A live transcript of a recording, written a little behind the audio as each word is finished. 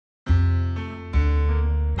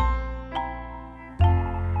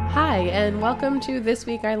Hi, and welcome to This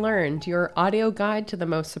Week I Learned, your audio guide to the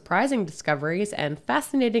most surprising discoveries and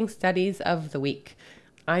fascinating studies of the week.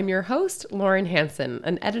 I'm your host, Lauren Hansen,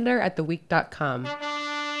 an editor at theweek.com.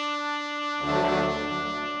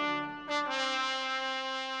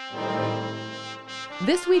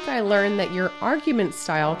 This week I learned that your argument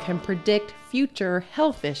style can predict future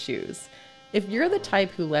health issues. If you're the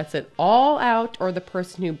type who lets it all out or the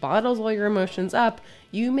person who bottles all your emotions up,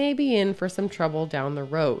 you may be in for some trouble down the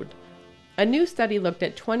road. A new study looked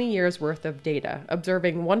at 20 years worth of data,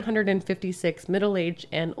 observing 156 middle-aged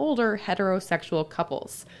and older heterosexual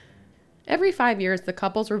couples. Every 5 years, the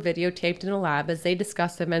couples were videotaped in a lab as they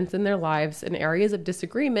discussed events in their lives in areas of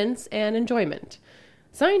disagreements and enjoyment.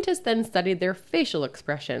 Scientists then studied their facial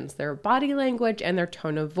expressions, their body language, and their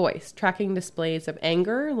tone of voice, tracking displays of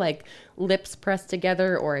anger, like lips pressed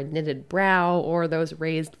together or a knitted brow or those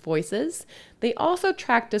raised voices. They also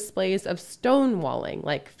tracked displays of stonewalling,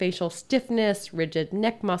 like facial stiffness, rigid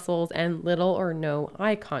neck muscles, and little or no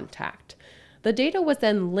eye contact. The data was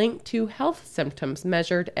then linked to health symptoms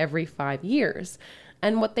measured every 5 years.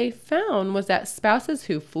 And what they found was that spouses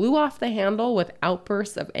who flew off the handle with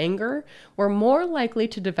outbursts of anger were more likely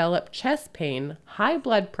to develop chest pain, high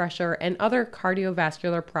blood pressure, and other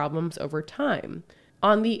cardiovascular problems over time.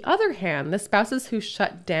 On the other hand, the spouses who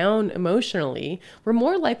shut down emotionally were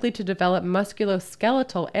more likely to develop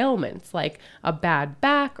musculoskeletal ailments like a bad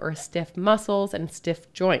back or stiff muscles and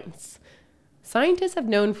stiff joints. Scientists have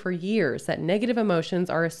known for years that negative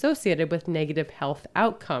emotions are associated with negative health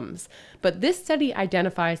outcomes, but this study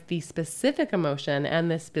identifies the specific emotion and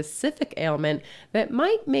the specific ailment that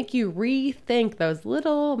might make you rethink those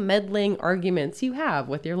little meddling arguments you have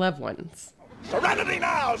with your loved ones. Serenity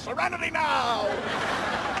now! Serenity now!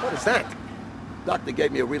 What is that? Doctor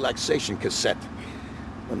gave me a relaxation cassette.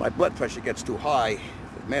 When my blood pressure gets too high,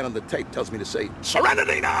 the man on the tape tells me to say,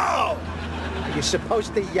 Serenity now! Are you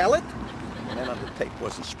supposed to yell it? The man on the tape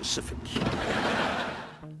wasn't specific.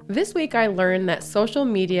 This week I learned that social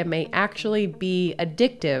media may actually be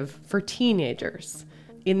addictive for teenagers.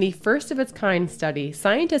 In the first of its kind study,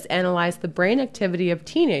 scientists analyzed the brain activity of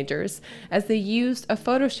teenagers as they used a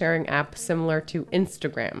photo sharing app similar to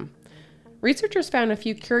Instagram. Researchers found a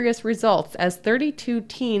few curious results as 32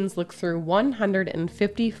 teens looked through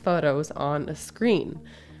 150 photos on a screen.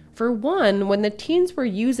 For one, when the teens were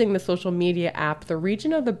using the social media app, the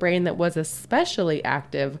region of the brain that was especially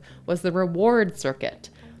active was the reward circuit.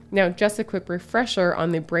 Now, just a quick refresher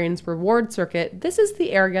on the brain's reward circuit, this is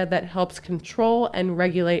the area that helps control and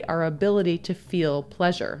regulate our ability to feel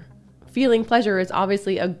pleasure. Feeling pleasure is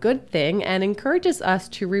obviously a good thing and encourages us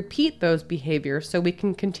to repeat those behaviors so we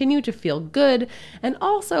can continue to feel good and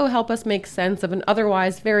also help us make sense of an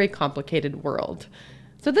otherwise very complicated world.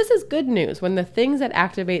 So this is good news when the things that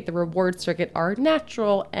activate the reward circuit are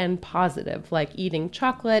natural and positive, like eating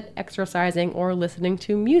chocolate, exercising, or listening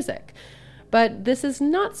to music. But this is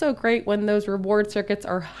not so great when those reward circuits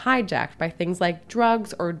are hijacked by things like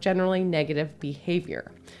drugs or generally negative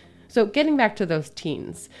behavior. So getting back to those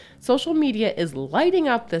teens, social media is lighting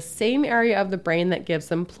up the same area of the brain that gives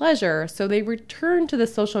them pleasure, so they return to the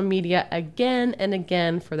social media again and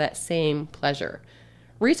again for that same pleasure.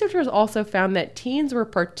 Researchers also found that teens were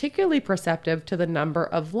particularly perceptive to the number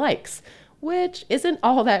of likes, which isn't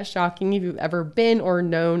all that shocking if you've ever been or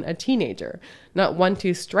known a teenager. Not one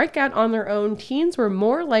to strike out on their own, teens were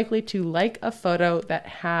more likely to like a photo that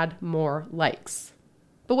had more likes.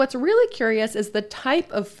 But what's really curious is the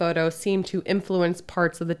type of photo seemed to influence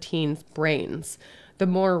parts of the teens' brains. The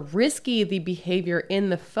more risky the behavior in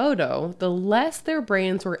the photo, the less their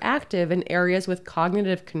brains were active in areas with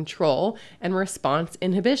cognitive control and response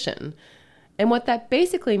inhibition. And what that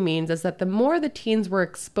basically means is that the more the teens were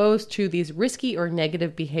exposed to these risky or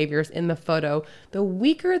negative behaviors in the photo, the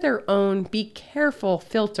weaker their own be careful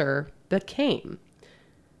filter became.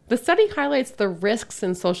 The study highlights the risks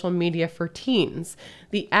in social media for teens.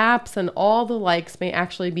 The apps and all the likes may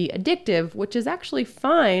actually be addictive, which is actually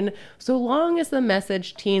fine so long as the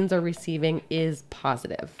message teens are receiving is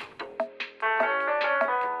positive.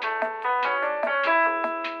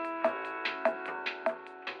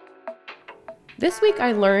 This week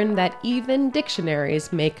I learned that even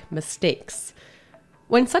dictionaries make mistakes.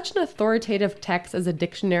 When such an authoritative text as a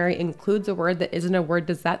dictionary includes a word that isn't a word,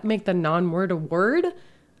 does that make the non-word a word?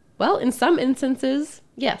 Well, in some instances,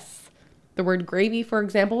 yes. The word gravy, for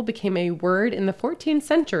example, became a word in the 14th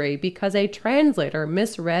century because a translator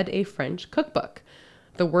misread a French cookbook.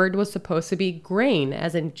 The word was supposed to be grain,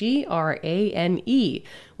 as in Grane,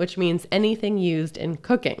 which means anything used in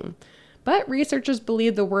cooking. But researchers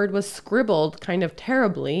believe the word was scribbled kind of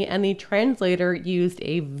terribly, and the translator used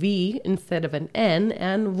a V instead of an N,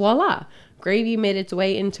 and voila! Gravy made its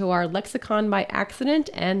way into our lexicon by accident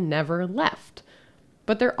and never left.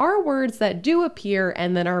 But there are words that do appear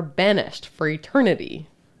and then are banished for eternity.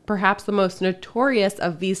 Perhaps the most notorious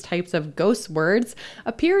of these types of ghost words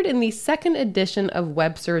appeared in the second edition of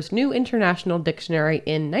Webster's New International Dictionary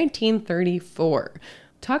in 1934.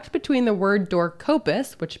 Tucked between the word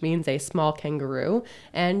dorcopus, which means a small kangaroo,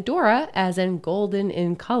 and dora, as in golden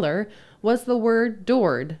in color, was the word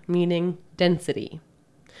dord, meaning density.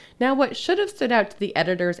 Now, what should have stood out to the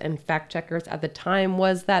editors and fact-checkers at the time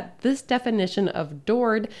was that this definition of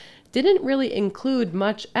dord didn't really include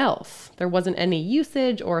much else. There wasn't any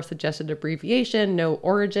usage or suggested abbreviation, no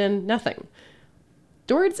origin, nothing.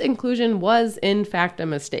 Dord's inclusion was, in fact, a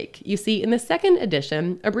mistake. You see, in the second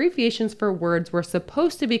edition, abbreviations for words were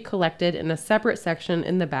supposed to be collected in a separate section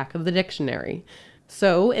in the back of the dictionary.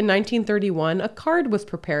 So, in 1931, a card was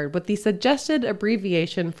prepared with the suggested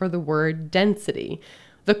abbreviation for the word density.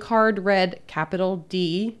 The card read capital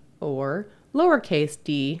D or lowercase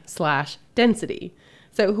d/density.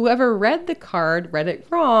 So whoever read the card read it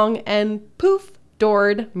wrong, and poof,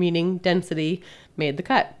 Dord, meaning density, made the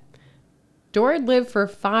cut. Dord lived for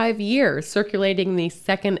 5 years circulating the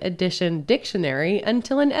second edition dictionary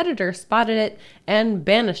until an editor spotted it and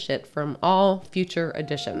banished it from all future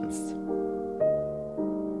editions.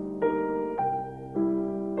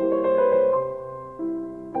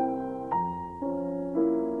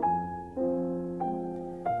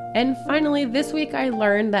 And finally, this week I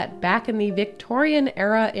learned that back in the Victorian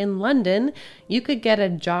era in London, you could get a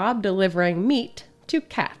job delivering meat to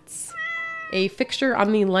cats. A fixture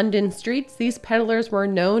on the London streets, these peddlers were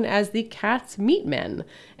known as the Cats' Meat Men,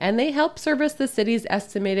 and they helped service the city's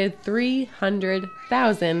estimated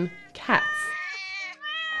 300,000 cats.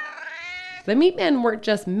 The meat men weren't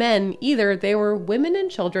just men either, they were women and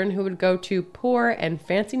children who would go to poor and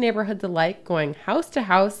fancy neighborhoods alike, going house to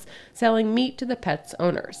house, selling meat to the pets'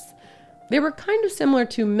 owners. They were kind of similar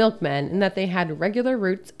to milkmen in that they had regular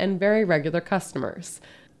routes and very regular customers.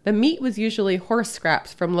 The meat was usually horse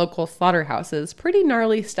scraps from local slaughterhouses, pretty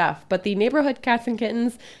gnarly stuff, but the neighborhood cats and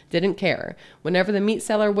kittens didn't care. Whenever the meat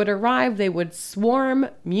seller would arrive, they would swarm,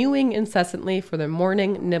 mewing incessantly for the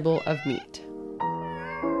morning nibble of meat.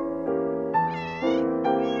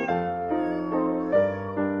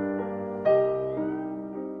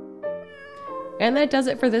 And that does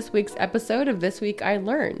it for this week's episode of This Week I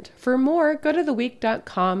Learned. For more, go to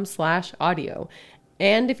theweek.com/audio.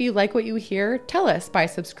 And if you like what you hear, tell us by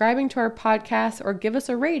subscribing to our podcast or give us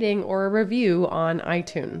a rating or a review on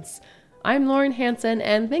iTunes. I'm Lauren Hansen,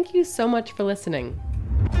 and thank you so much for listening.